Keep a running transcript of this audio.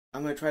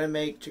I'm going to try to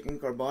make chicken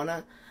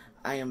carbonara.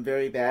 I am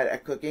very bad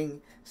at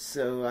cooking,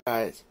 so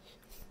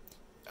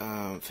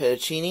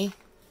fettuccine,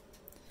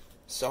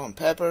 salt and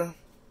pepper,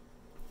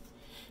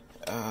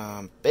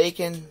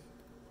 bacon,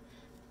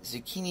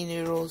 zucchini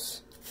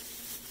noodles,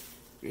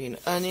 green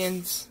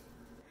onions.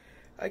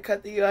 I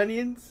cut the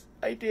onions.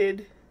 I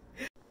did.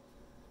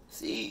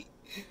 See,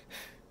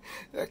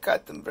 I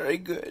cut them very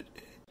good.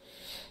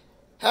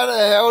 How the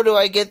hell do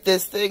I get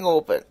this thing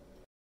open?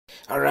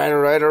 Alright.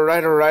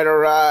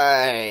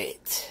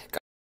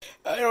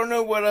 I don't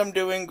know what I'm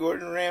doing,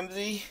 Gordon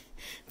Ramsay.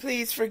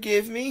 Please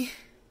forgive me.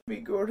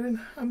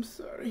 Gordon, I'm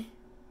sorry.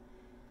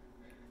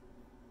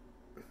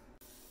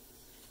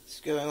 What's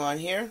going on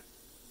here?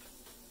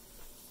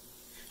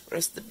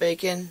 Rest of the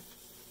bacon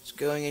is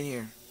going in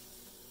here.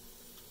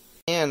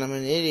 Man, I'm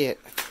an idiot.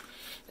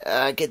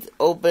 Get it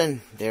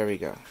open. There we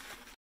go.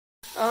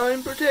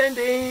 I'm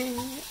pretending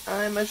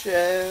I'm a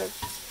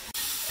chef.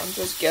 I'm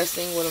just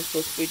guessing what I'm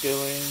supposed to be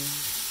doing.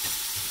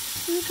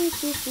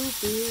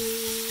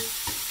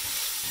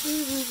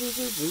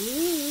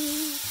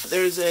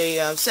 There's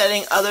a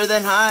setting other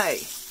than high.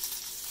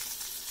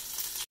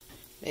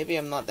 Maybe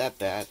I'm not that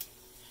bad.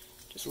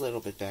 Just a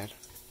little bit bad.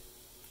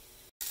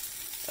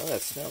 Oh,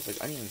 that smells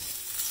like onions.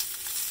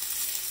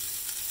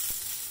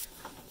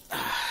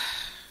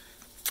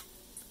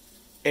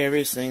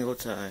 Every single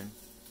time.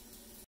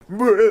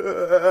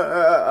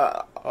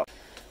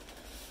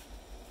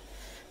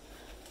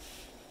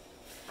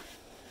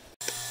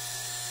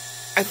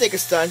 I think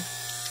it's done.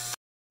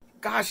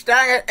 Gosh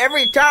dang it,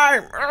 every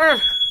time!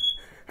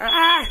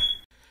 I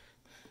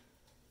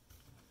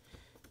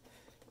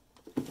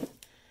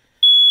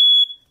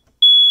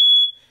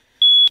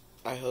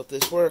hope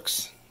this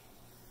works.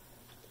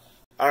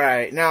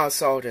 Alright, now it's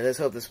salted. Let's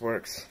hope this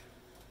works.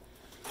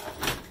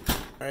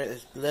 Alright,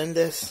 let's blend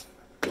this.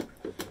 I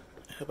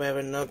hope I have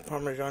enough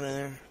Parmesan in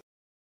there.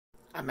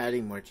 I'm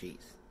adding more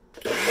cheese.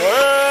 What?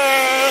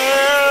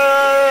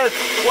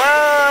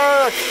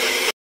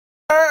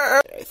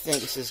 I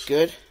think this is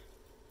good.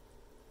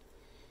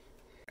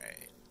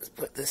 Alright, let's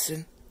put this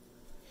in.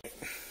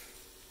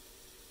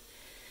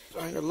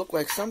 Starting to look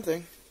like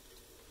something.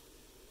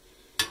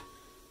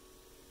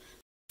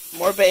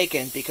 More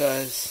bacon,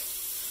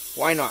 because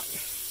why not?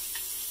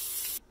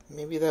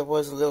 Maybe that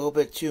was a little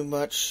bit too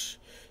much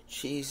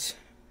cheese.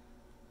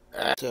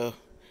 So,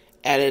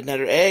 added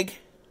another egg.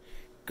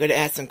 Gonna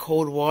add some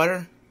cold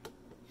water.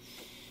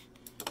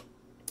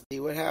 See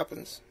what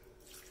happens.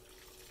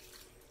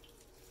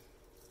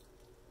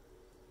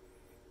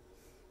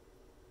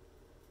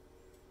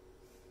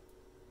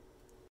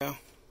 Well,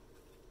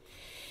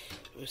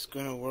 it's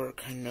gonna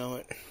work, I know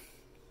it.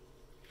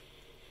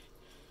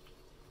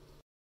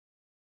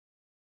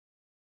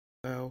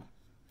 Well,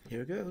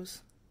 here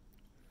goes.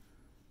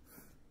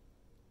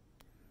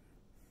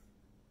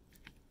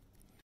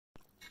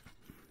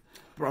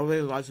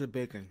 Probably lots of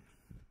bacon.